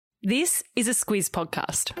This is a Squiz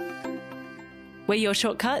podcast. We're your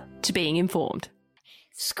shortcut to being informed.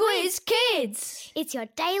 Squiz Kids! It's your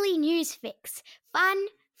daily news fix. Fun,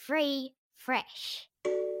 free, fresh.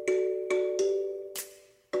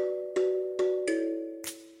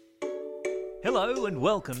 Hello and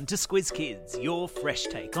welcome to Squiz Kids, your fresh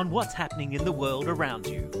take on what's happening in the world around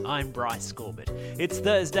you. I'm Bryce Corbett. It's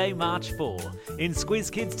Thursday, March 4. In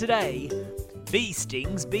Squiz Kids today, bee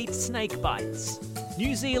stings beat snake bites.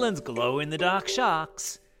 New Zealand's glow-in-the-dark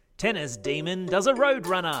sharks. Tennis demon does a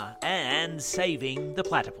roadrunner. And saving the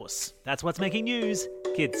platypus. That's what's making news,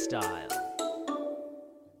 kids style.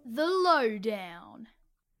 The Lowdown.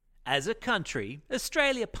 As a country,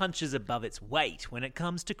 Australia punches above its weight when it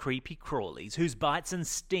comes to creepy crawlies whose bites and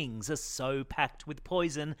stings are so packed with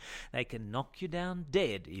poison they can knock you down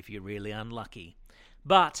dead if you're really unlucky.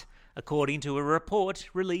 But according to a report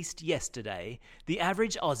released yesterday, the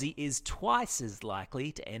average Aussie is twice as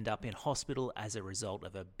likely to end up in hospital as a result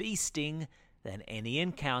of a bee sting than any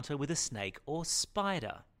encounter with a snake or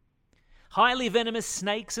spider. Highly venomous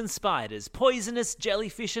snakes and spiders, poisonous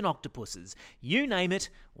jellyfish and octopuses, you name it,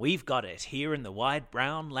 we've got it here in the wide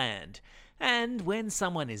brown land. And when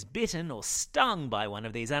someone is bitten or stung by one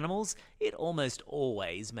of these animals, it almost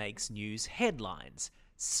always makes news headlines.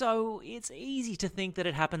 So it's easy to think that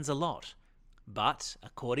it happens a lot. But,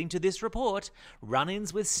 according to this report,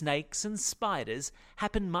 run-ins with snakes and spiders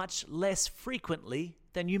happen much less frequently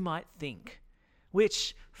than you might think.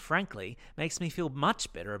 Which, frankly, makes me feel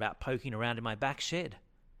much better about poking around in my back shed.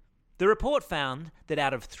 The report found that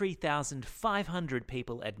out of 3,500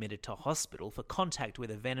 people admitted to hospital for contact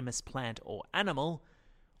with a venomous plant or animal,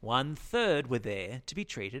 1/3 were there to be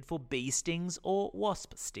treated for bee stings or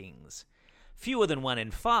wasp stings. Fewer than 1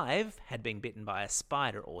 in 5 had been bitten by a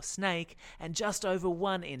spider or snake, and just over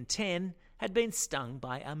 1 in 10 had been stung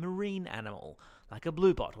by a marine animal, like a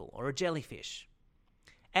bluebottle or a jellyfish.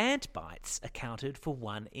 Ant bites accounted for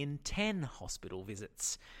 1 in 10 hospital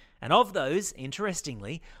visits. And of those,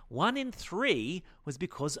 interestingly, 1 in 3 was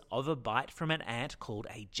because of a bite from an ant called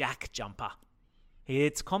a jack jumper.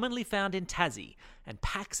 It's commonly found in Tassie and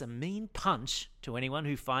packs a mean punch to anyone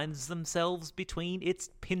who finds themselves between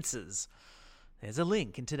its pincers. There's a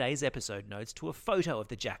link in today's episode notes to a photo of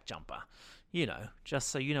the jack jumper. You know, just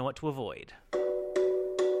so you know what to avoid.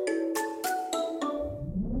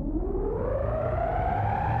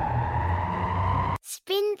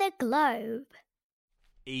 Spin the globe.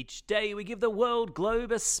 Each day we give the world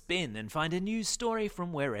globe a spin and find a news story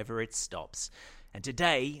from wherever it stops. And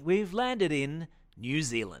today we've landed in New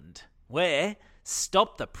Zealand, where,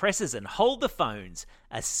 stop the presses and hold the phones,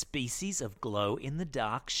 a species of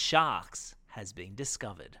glow-in-the-dark sharks has been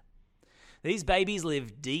discovered. These babies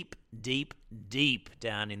live deep, deep, deep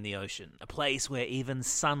down in the ocean, a place where even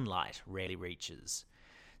sunlight rarely reaches.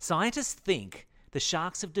 Scientists think the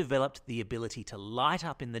sharks have developed the ability to light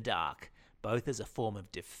up in the dark, both as a form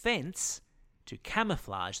of defense, to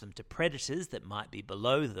camouflage them to predators that might be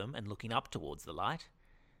below them and looking up towards the light,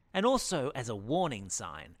 and also as a warning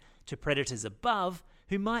sign to predators above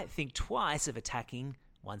who might think twice of attacking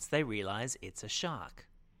once they realise it's a shark.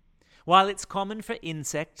 While it's common for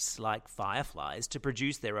insects like fireflies to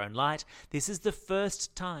produce their own light, this is the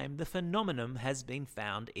first time the phenomenon has been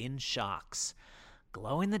found in sharks.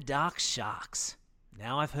 Glow-in-the-dark sharks.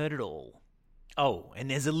 Now I've heard it all. Oh, and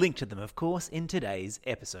there's a link to them, of course, in today's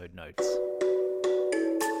episode notes.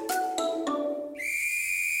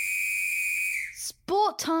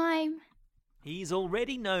 Sport time! He's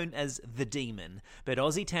already known as the Demon, but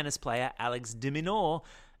Aussie tennis player Alex de Minaur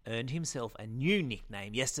earned himself a new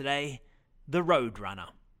nickname yesterday, the Roadrunner.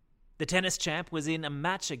 The tennis champ was in a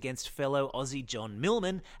match against fellow Aussie John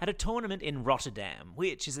Millman at a tournament in Rotterdam,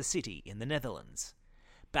 which is a city in the Netherlands.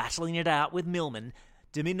 Battling it out with Millman,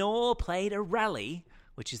 de Minaur played a rally,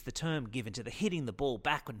 which is the term given to the hitting the ball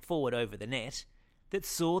back and forward over the net, that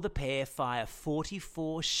saw the pair fire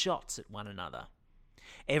 44 shots at one another.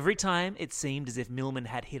 Every time it seemed as if Millman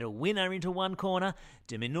had hit a winner into one corner,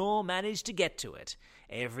 de Minaur managed to get to it.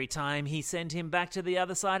 Every time he sent him back to the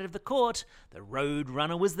other side of the court, the road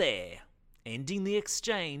runner was there, ending the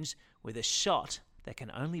exchange with a shot that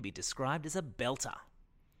can only be described as a belter.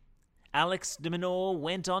 Alex de Minaur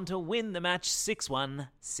went on to win the match 6-1,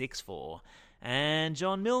 6-4, and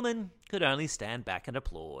John Millman could only stand back and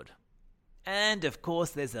applaud. And of course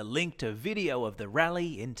there's a link to video of the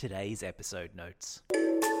rally in today's episode notes.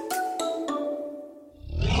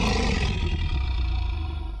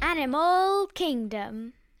 Animal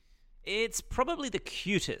Kingdom. It's probably the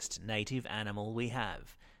cutest native animal we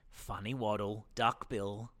have. Funny waddle, duck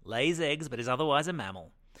bill, lays eggs but is otherwise a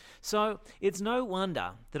mammal. So, it's no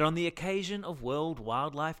wonder that on the occasion of World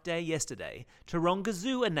Wildlife Day yesterday, Taronga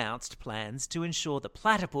Zoo announced plans to ensure the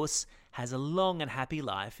platypus has a long and happy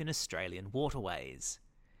life in Australian waterways.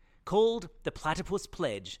 Called the Platypus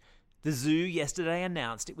Pledge, the zoo yesterday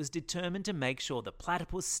announced it was determined to make sure the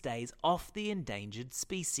platypus stays off the endangered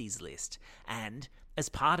species list, and, as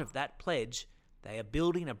part of that pledge, they are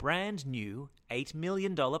building a brand new $8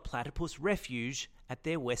 million platypus refuge at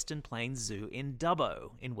their Western Plains Zoo in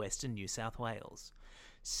Dubbo in Western New South Wales.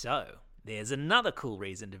 So, there's another cool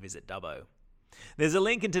reason to visit Dubbo. There's a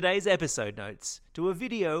link in today's episode notes to a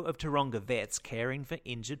video of Taronga vets caring for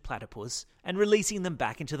injured platypus and releasing them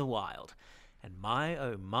back into the wild. And my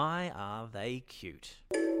oh my are they cute.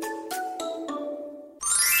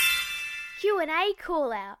 Q&A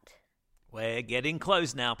call out. We're getting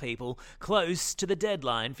close now, people. Close to the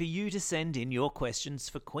deadline for you to send in your questions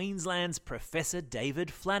for Queensland's Professor David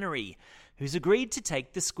Flannery, who's agreed to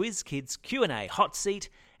take the Squiz Kids Q&A hot seat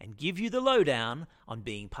and give you the lowdown on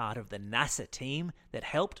being part of the NASA team that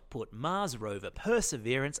helped put Mars rover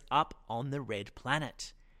Perseverance up on the red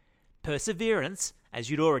planet. Perseverance, as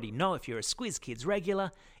you'd already know if you're a Squiz Kids regular,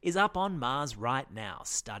 is up on Mars right now,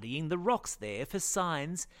 studying the rocks there for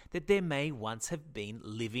signs that there may once have been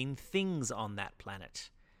living things on that planet.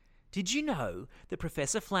 Did you know that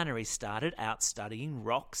Professor Flannery started out studying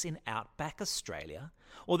rocks in outback Australia?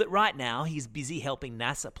 Or that right now he's busy helping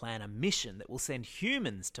NASA plan a mission that will send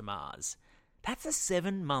humans to Mars? That's a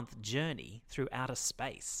 7-month journey through outer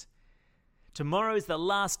space. Tomorrow's the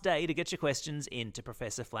last day to get your questions in to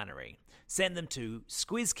Professor Flannery. Send them to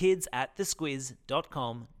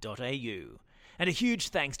squizkids@thesquiz.com.au. And a huge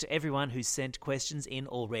thanks to everyone who's sent questions in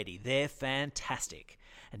already. They're fantastic.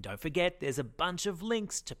 And don't forget, there's a bunch of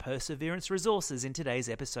links to Perseverance resources in today's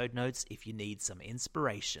episode notes if you need some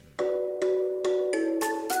inspiration.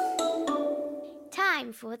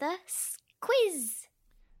 Time for the quiz.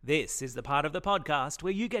 This is the part of the podcast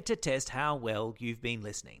where you get to test how well you've been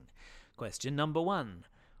listening. Question number 1.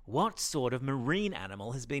 What sort of marine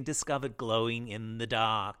animal has been discovered glowing in the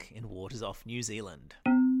dark in waters off New Zealand?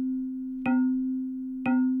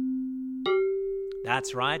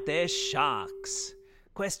 That's right, they're sharks.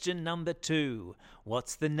 Question number 2.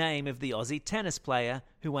 What's the name of the Aussie tennis player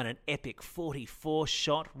who won an epic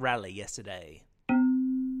 44-shot rally yesterday?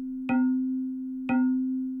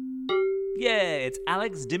 Yeah, it's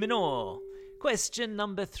Alex de Minaur. Question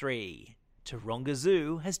number 3. Taronga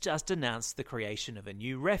Zoo has just announced the creation of a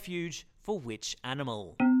new refuge for which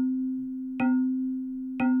animal?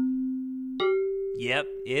 Yep,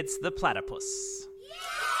 it's the platypus.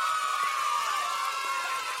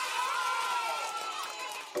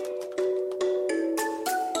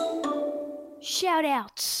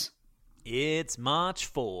 Shout-outs. It's March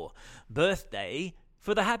 4, birthday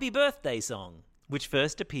for the Happy Birthday song, which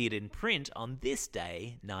first appeared in print on this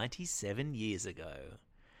day 97 years ago.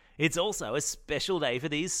 It's also a special day for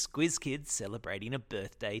these Squiz Kids celebrating a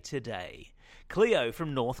birthday today. Cleo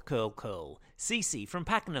from North Curl, Cece from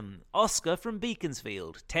Pakenham, Oscar from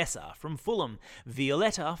Beaconsfield, Tessa from Fulham,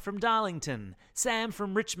 Violetta from Darlington, Sam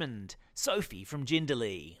from Richmond, Sophie from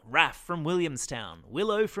Jindalee, Raph from Williamstown,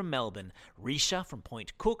 Willow from Melbourne, Risha from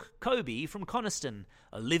Point Cook, Kobe from Coniston,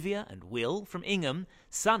 Olivia and Will from Ingham,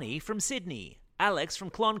 Sunny from Sydney, Alex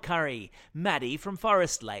from Cloncurry, Maddie from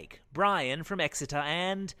Forest Lake, Brian from Exeter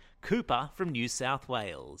and Cooper from New South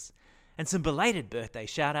Wales. And some belated birthday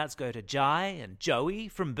shout-outs go to Jai and Joey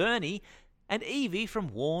from Burnie and Evie from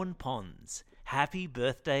Warren Ponds. Happy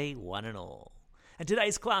birthday, one and all. And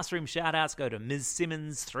today's classroom shout-outs go to Ms.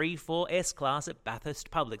 Simmons' 3-4S class at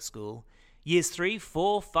Bathurst Public School, Years 3,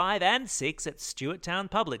 4, 5 and 6 at Stewarttown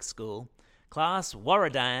Public School, Class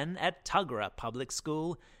Warradan at Tuggerah Public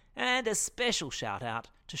School, and a special shout-out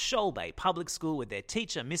to Shoal Bay Public School with their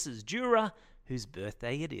teacher, Mrs. Dura, whose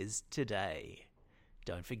birthday it is today.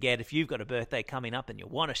 Don't forget, if you've got a birthday coming up and you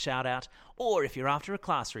want a shout-out, or if you're after a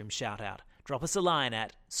classroom shout-out, drop us a line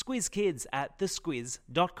at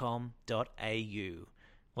squizkids@thesquiz.com.au.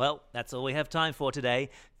 Well, that's all we have time for today.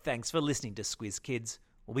 Thanks for listening to Squiz Kids.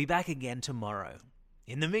 We'll be back again tomorrow.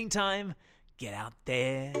 In the meantime, get out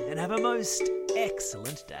there and have a most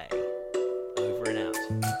excellent day. Over and out.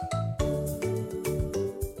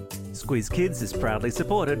 Squiz Kids is proudly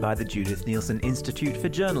supported by the Judith Neilson Institute for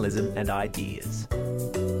Journalism and Ideas.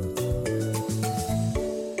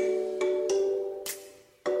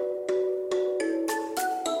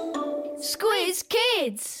 Squiz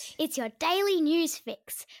Kids! It's your daily news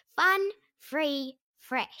fix. Fun, free,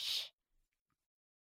 fresh.